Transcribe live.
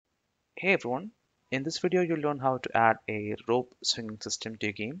Hey everyone, in this video you'll learn how to add a rope swinging system to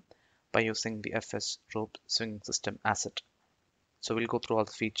your game by using the FS rope swinging system asset. So we'll go through all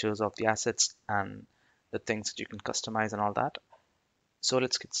the features of the assets and the things that you can customize and all that. So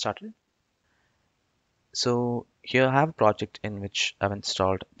let's get started. So here I have a project in which I've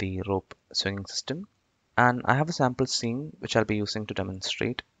installed the rope swinging system, and I have a sample scene which I'll be using to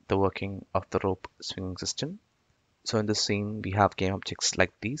demonstrate the working of the rope swinging system. So in this scene we have game objects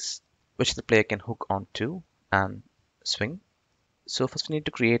like these, which the player can hook onto and swing. So first we need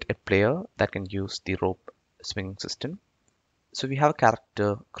to create a player that can use the rope swinging system. So we have a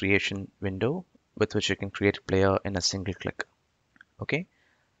character creation window with which you can create a player in a single click. Okay,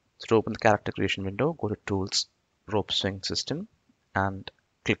 so to open the character creation window, go to Tools, Rope Swing System, and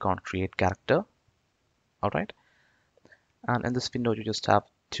click on Create Character. All right, and in this window you just have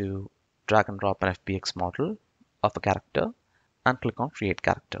to drag and drop an FBX model of a character and click on Create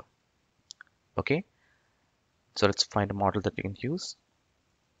Character. Okay, so let's find a model that we can use.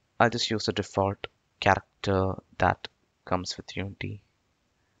 I'll just use the default character that comes with Unity,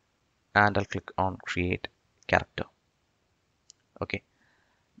 and I'll click on create character. Okay,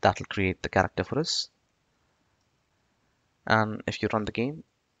 that'll create the character for us. And if you run the game,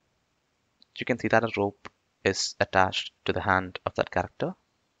 you can see that a rope is attached to the hand of that character,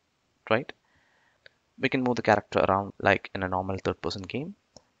 right? We can move the character around like in a normal third-person game,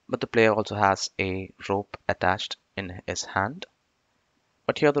 but the player also has a rope attached in his hand.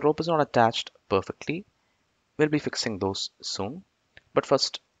 But here the rope is not attached perfectly. We'll be fixing those soon. But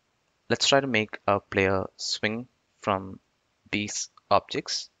first, let's try to make a player swing from these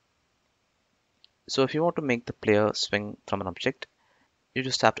objects. So if you want to make the player swing from an object, you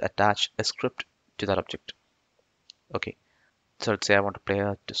just have to attach a script to that object. Okay, so let's say I want a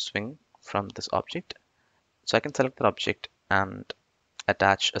player to swing from this object. So I can select that object and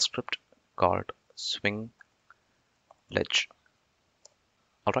attach a script called swing ledge.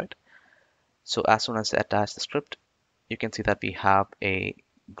 All right, so as soon as I attach the script, you can see that we have a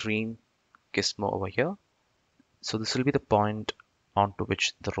green gizmo over here. So this will be the point onto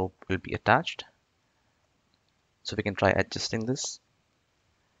which the rope will be attached. So we can try adjusting this.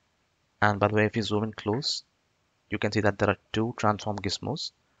 And by the way, if you zoom in close, you can see that there are two transform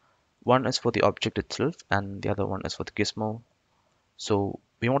gizmos. One is for the object itself and the other one is for the gizmo. So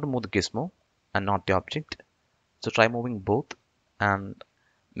we want to move the gizmo and not the object. So try moving both and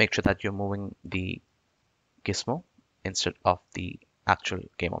make sure that you're moving the gizmo instead of the actual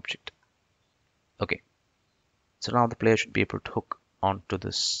game object. Okay, so now the player should be able to hook onto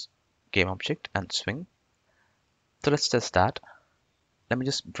this game object and swing. So let's test that. Let me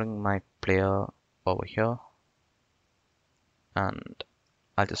just bring my player over here and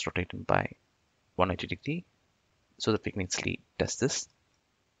I'll just rotate him by 180 degree so that we can easily test this.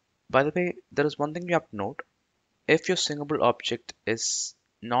 By the way, there is one thing you have to note. If your swingable object is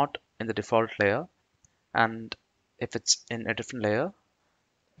not in the default layer and if it's in a different layer,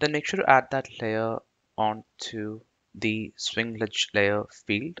 then make sure to add that layer onto the swing ledge layer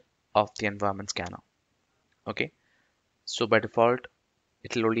field of the environment scanner. Okay, so by default,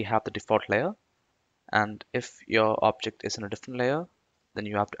 it'll only have the default layer, and if your object is in a different layer, then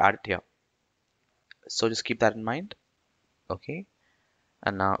you have to add it here. So just keep that in mind. Okay,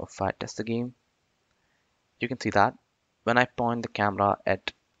 and now if I test the game, you can see that when I point the camera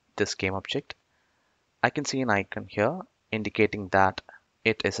at this game object, I can see an icon here indicating that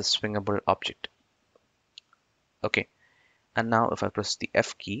it is a swingable object. Okay, and now if I press the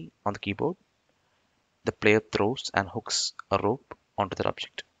F key on the keyboard, the player throws and hooks a rope onto that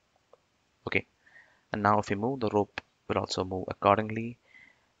object. Okay, and now if we move, the rope will also move accordingly.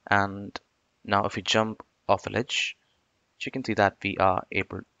 And now if we jump off a ledge, you can see that we are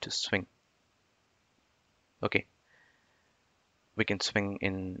able to swing. Okay, we can swing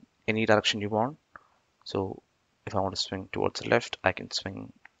in any direction you want. So if I want to swing towards the left, I can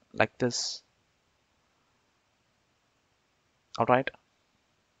swing like this. All right.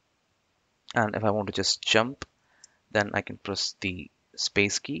 And if I want to just jump, then I can press the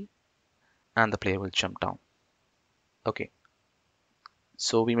space key and the player will jump down. Okay.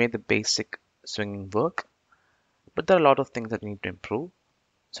 So we made the basic swinging work, but there are a lot of things that we need to improve.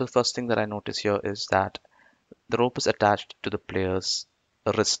 So the first thing that I notice here is that the rope is attached to the player's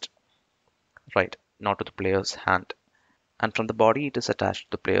wrist, right? Not to the player's hand. And from the body, it is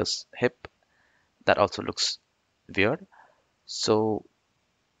attached to the player's hip. That also looks weird. So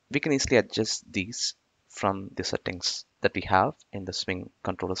we can easily adjust these from the settings that we have in the swing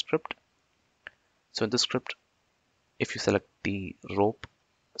controller script. So in this script, if you select the rope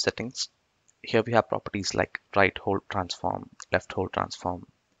settings, here we have properties like right hold transform, left hold transform,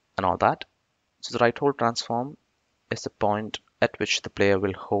 and all that. So the right hold transform is the point at which the player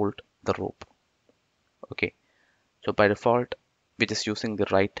will hold the rope. Okay, so by default, we're just using the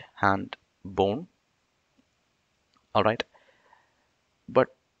right hand bone. All right, but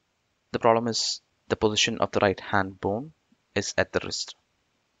the problem is the position of the right hand bone is at the wrist.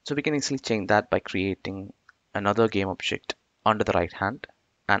 So we can easily change that by creating another game object under the right hand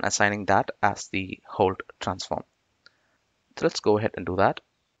and assigning that as the hold transform. So let's go ahead and do that.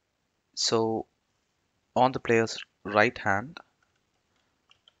 So on the player's right hand,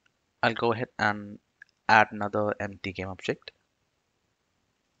 I'll go ahead and add another empty game object.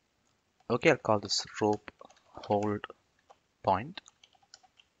 Okay, I'll call this rope hold point,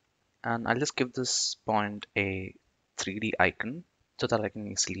 and I'll just give this point a 3D icon so that I can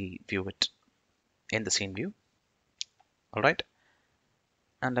easily view it in the scene view. All right,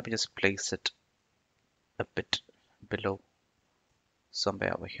 and let me just place it a bit below,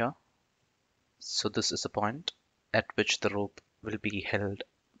 somewhere over here. So this is the point at which the rope will be held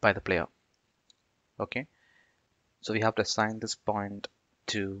by the player. Okay, so we have to assign this point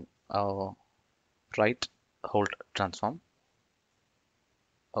to our right hold transform.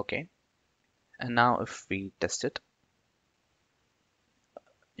 Okay, and now if we test it,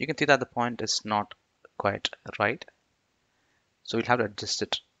 you can see that the point is not quite right. So we'll have to adjust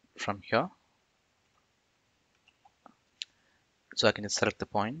it from here. So I can just select the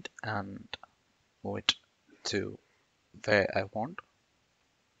point and move it to where I want.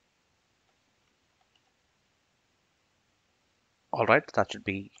 All right, that should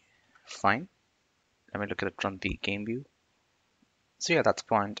be fine. Let me look at it from the game view. So yeah, that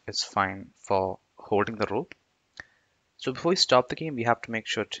point is fine for holding the rope. So before we stop the game, we have to make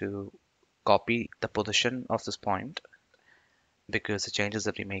sure to copy the position of this point, because the changes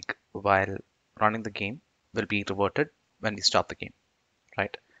that we make while running the game will be reverted when we stop the game,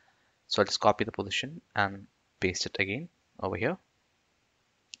 right? So I'll just copy the position and paste it again over here.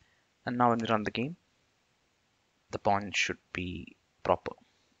 And now when we run the game, the point should be proper.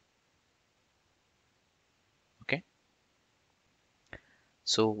 Okay.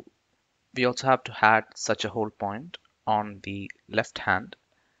 So we also have to add such a hold point on the left hand,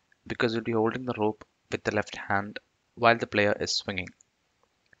 because we'll be holding the rope with the left hand while the player is swinging.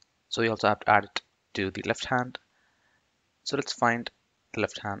 So we also have to add it to the left hand. So let's find the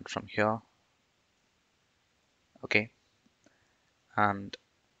left hand from here. Okay. And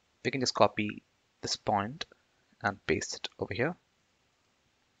we can just copy this point and paste it over here.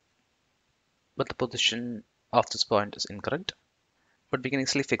 But the position of this point is incorrect. But we can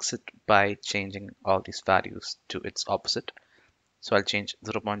easily fix it by changing all these values to its opposite. So I'll change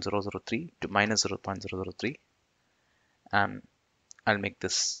 0.003 to minus 0.003, and I'll make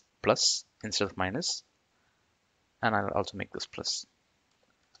this plus instead of minus, and I'll also make this plus.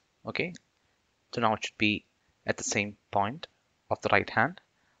 Okay, so now it should be at the same point of the right hand.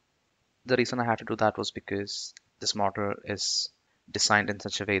 The reason I had to do that was because this model is designed in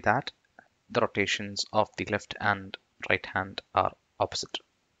such a way that the rotations of the left and right hand are opposite.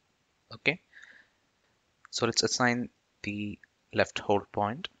 Okay, so let's assign the left hold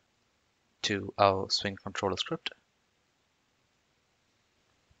point to our swing controller script.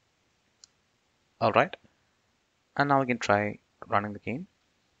 All right, and now we can try running the game.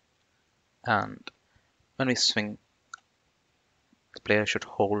 And when we swing, the player should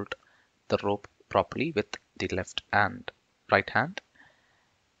hold the rope properly with the left and right hand.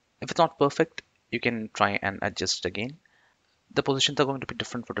 If it's not perfect, you can try and adjust it again. The positions are going to be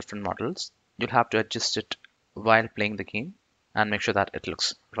different for different models. You'll have to adjust it while playing the game and make sure that it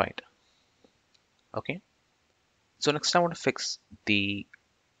looks right. Okay. So next I want to fix the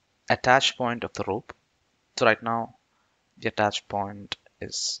attach point of the rope. So right now the attach point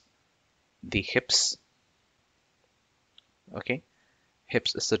is the hips. Okay.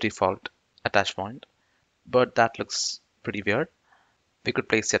 Hips is the default attach point, but that looks pretty weird. We could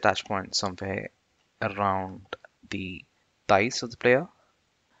place the attach point somewhere around the thighs of the player.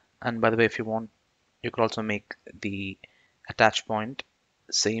 And by the way, if you want, you could also make the attach point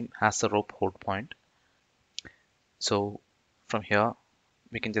same as the rope hold point. So from here,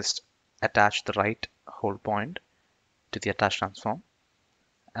 we can just attach the right hold point to the attach transform,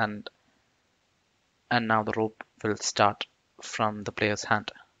 and now the rope will start from the player's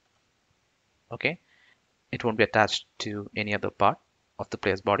hand. Okay, it won't be attached to any other part of the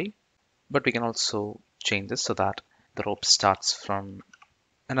player's body, but we can also change this so that the rope starts from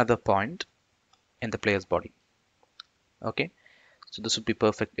another point in the player's body. Okay, so this would be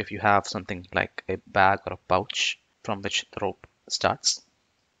perfect if you have something like a bag or a pouch from which the rope starts.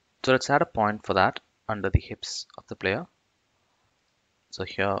 So let's add a point for that under the hips of the player. So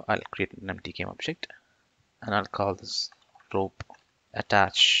here I'll create an empty game object and I'll call this rope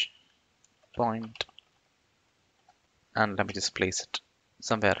attach point, and let me just place it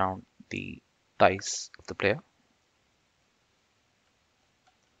somewhere around the thighs of the player.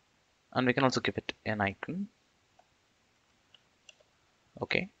 And we can also give it an icon.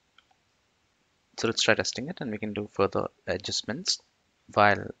 Okay, so let's try testing it, and we can do further adjustments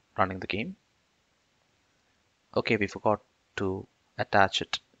while running the game. Okay, we forgot to attach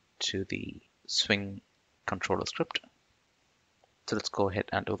it to the swing controller script. So let's go ahead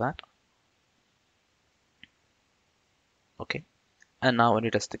and do that. Okay, and now when we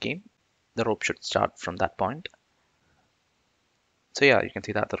test the game, the rope should start from that point. So yeah, you can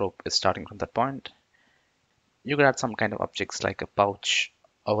see that the rope is starting from that point. You could add some kind of objects like a pouch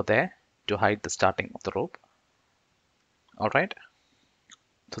over there to hide the starting of the rope. All right,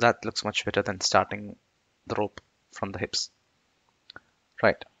 so that looks much better than starting the rope from the hips.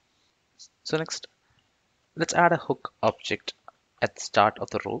 Right, so next, let's add a hook object at the start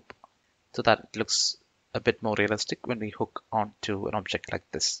of the rope so that it looks a bit more realistic when we hook onto an object like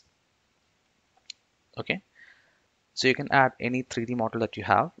this. Okay, so you can add any 3D model that you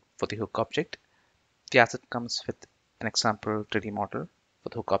have for the hook object. The asset comes with an example 3D model for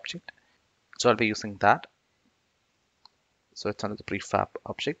the hook object. So I'll be using that. So it's under the prefab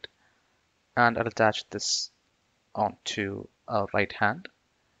object, and I'll attach this onto our right hand.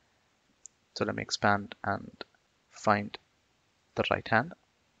 So let me expand and find the right hand.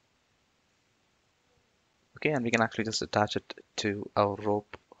 Okay, and we can actually just attach it to our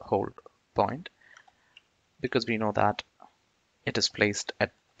rope hold point because we know that it is placed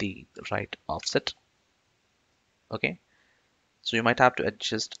at the right offset. Okay, so you might have to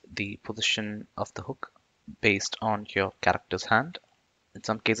adjust the position of the hook based on your character's hand. In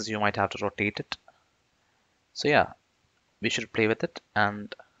some cases, you might have to rotate it. So yeah, we should play with it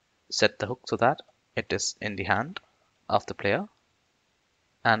and set the hook so that it is in the hand of the player.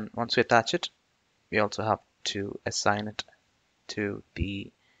 And once we attach it, we also have to assign it to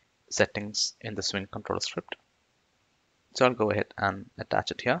the settings in the swing controller script. So I'll go ahead and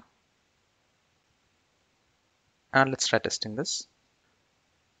attach it here. And let's try testing this.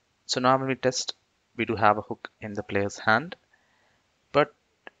 So now when we test, we do have a hook in the player's hand, but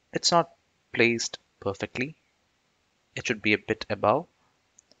it's not placed perfectly. It should be a bit above.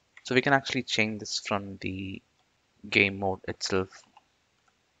 So we can actually change this from the game mode itself.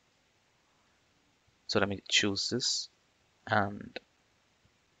 So let me choose this and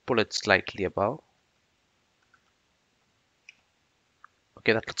pull it slightly above.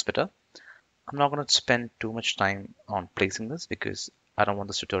 Okay, that looks better. I'm not going to spend too much time on placing this because I don't want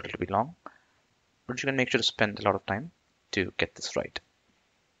this tutorial to be long, but you can make sure to spend a lot of time to get this right.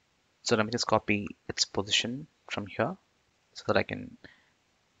 So let me just copy its position from here so that I can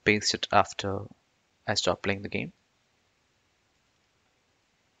paste it after I stop playing the game.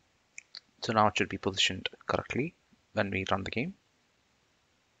 So now it should be positioned correctly when we run the game.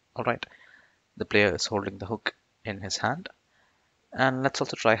 All right, the player is holding the hook in his hand. And let's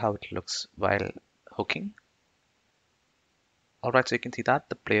also try how it looks while hooking. All right, so you can see that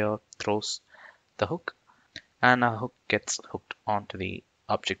the player throws the hook and our hook gets hooked onto the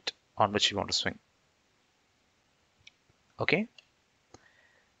object on which you want to swing. Okay,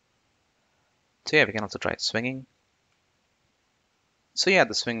 so yeah, we can also try swinging. So yeah,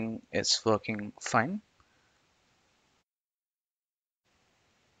 the swing is working fine.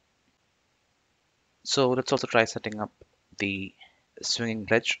 So let's also try setting up the swinging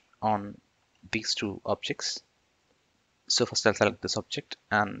ledge on these two objects. So first I'll select this object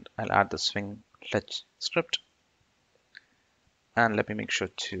and I'll add the swing ledge script. And let me make sure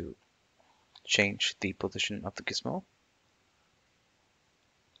to change the position of the gizmo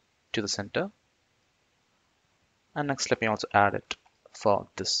to the center. And next, let me also add it for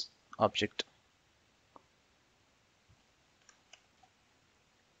this object.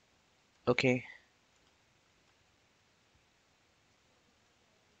 Okay.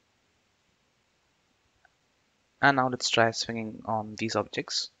 And now let's try swinging on these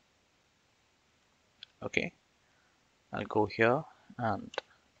objects. Okay. I'll go here and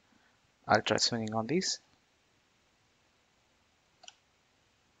I'll try swinging on these.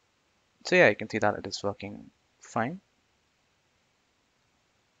 So yeah, you can see that it is working fine.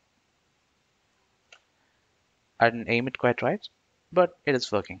 I didn't aim it quite right, but it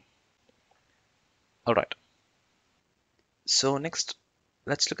is working. All right. So next,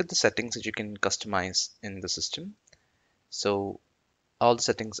 let's look at the settings that you can customize in the system. So all the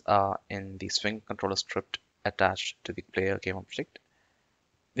settings are in the swing controller script attached to the player game object.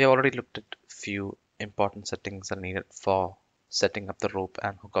 We have already looked at a few important settings that are needed for setting up the rope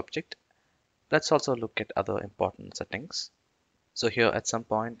and hook object. Let's also look at other important settings. So here at some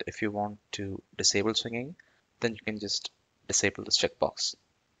point, if you want to disable swinging, then you can just disable this checkbox.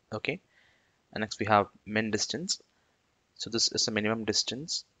 Okay. And next we have min distance. So this is the minimum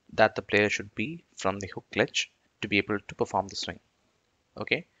distance that the player should be from the hook ledge to be able to perform the swing.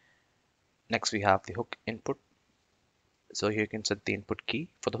 Okay. Next we have the hook input. So here you can set the input key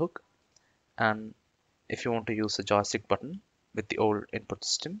for the hook. And if you want to use the joystick button with the old input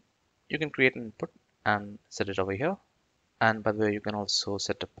system, you can create an input and set it over here. And by the way, you can also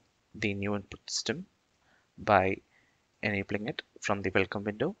set up the new input system by enabling it from the welcome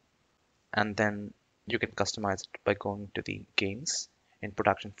window. And then you can customize it by going to the games input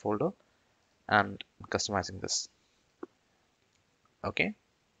action folder and customizing this. Okay.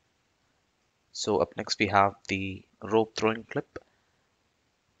 So up next we have the rope throwing clip.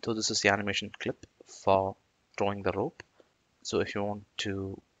 So this is the animation clip for throwing the rope. So if you want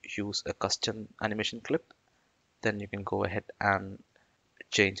to use a custom animation clip, then you can go ahead and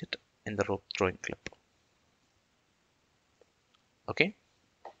change it in the rope throwing clip. Okay.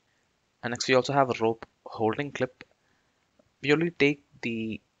 And next we also have a rope holding clip. We only take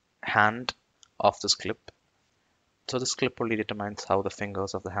the hand of this clip. So this clip only determines how the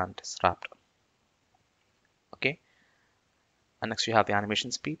fingers of the hand is wrapped. Okay. And next you have the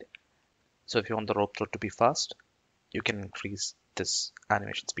animation speed. So if you want the rope throw to be fast, you can increase this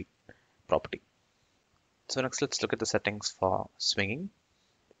animation speed property. So next let's look at the settings for swinging.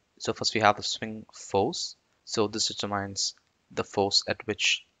 So first we have the swing force. So this determines the force at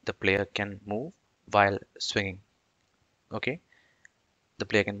which the player can move while swinging. Okay. The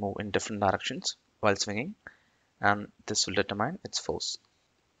player can move in different directions while swinging, and this will determine its force.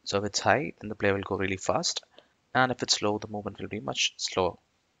 So if it's high, then the player will go really fast, and if it's low, the movement will be much slower.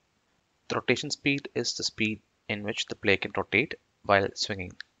 The rotation speed is the speed in which the player can rotate while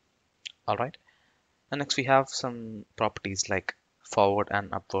swinging. Alright, and next we have some properties like forward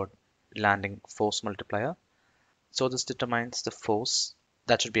and upward landing force multiplier. So this determines the force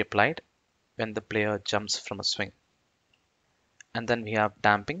that should be applied when the player jumps from a swing. And then we have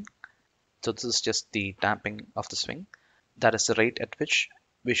damping. So this is just the damping of the swing. That is the rate at which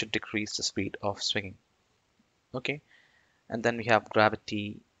we should decrease the speed of swinging. Okay, and then we have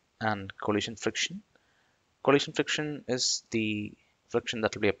gravity and collision friction. Collision friction is the friction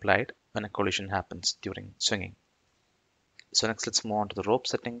that will be applied when a collision happens during swinging. So next let's move on to the rope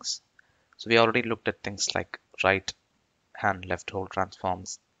settings. So we already looked at things like right hand left hold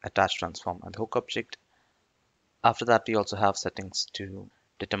transforms, attach transform, and the hook object. After that we also have settings to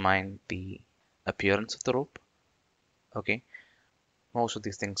determine the appearance of the rope. Okay, most of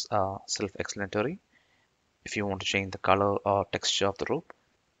these things are self-explanatory. If you want to change the color or texture of the rope,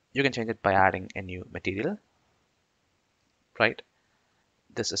 you can change it by adding a new material, right?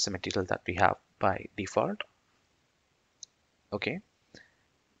 This is the material that we have by default. Okay,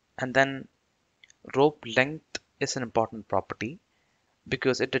 and then rope length is an important property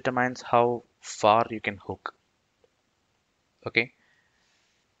because it determines how far you can hook. Okay,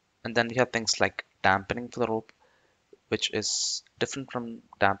 and then we have things like dampening for the rope, which is different from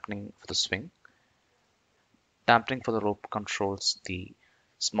dampening for the swing. Dampening for the rope controls the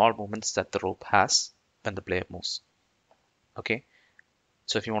small movements that the rope has when the player moves. Okay,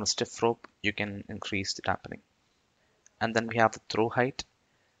 so if you want a stiff rope, you can increase the dampening. And then we have the throw height.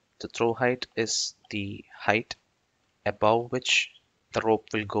 The throw height is the height above which the rope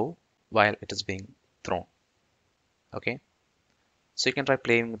will go while it is being thrown. Okay, so you can try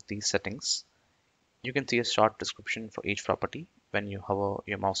playing with these settings. You can see a short description for each property when you hover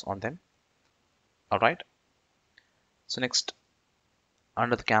your mouse on them. Alright, so next,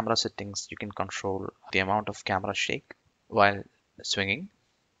 under the camera settings, you can control the amount of camera shake while swinging.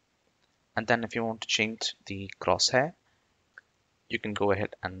 And then if you want to change the crosshair, you can go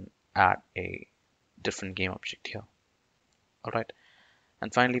ahead and add a different game object here. Alright,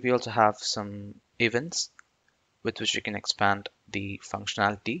 and finally we also have some events with which you can expand the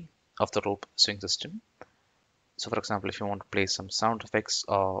functionality of the rope swing system. So for example, if you want to play some sound effects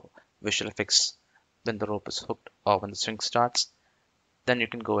or visual effects when the rope is hooked or when the swing starts, then you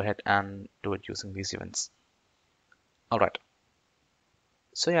can go ahead and do it using these events. Alright,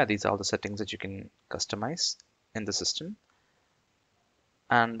 so yeah, these are all the settings that you can customize in the system.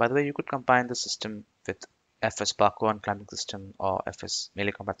 And by the way, you could combine the system with FS parkour and climbing system or FS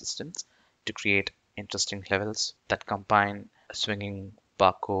melee combat systems to create interesting levels that combine swinging,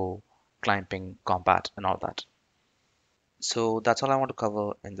 parkour, climbing, combat, and all that. So that's all I want to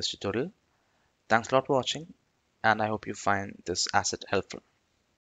cover in this tutorial. Thanks a lot for watching, and I hope you find this asset helpful.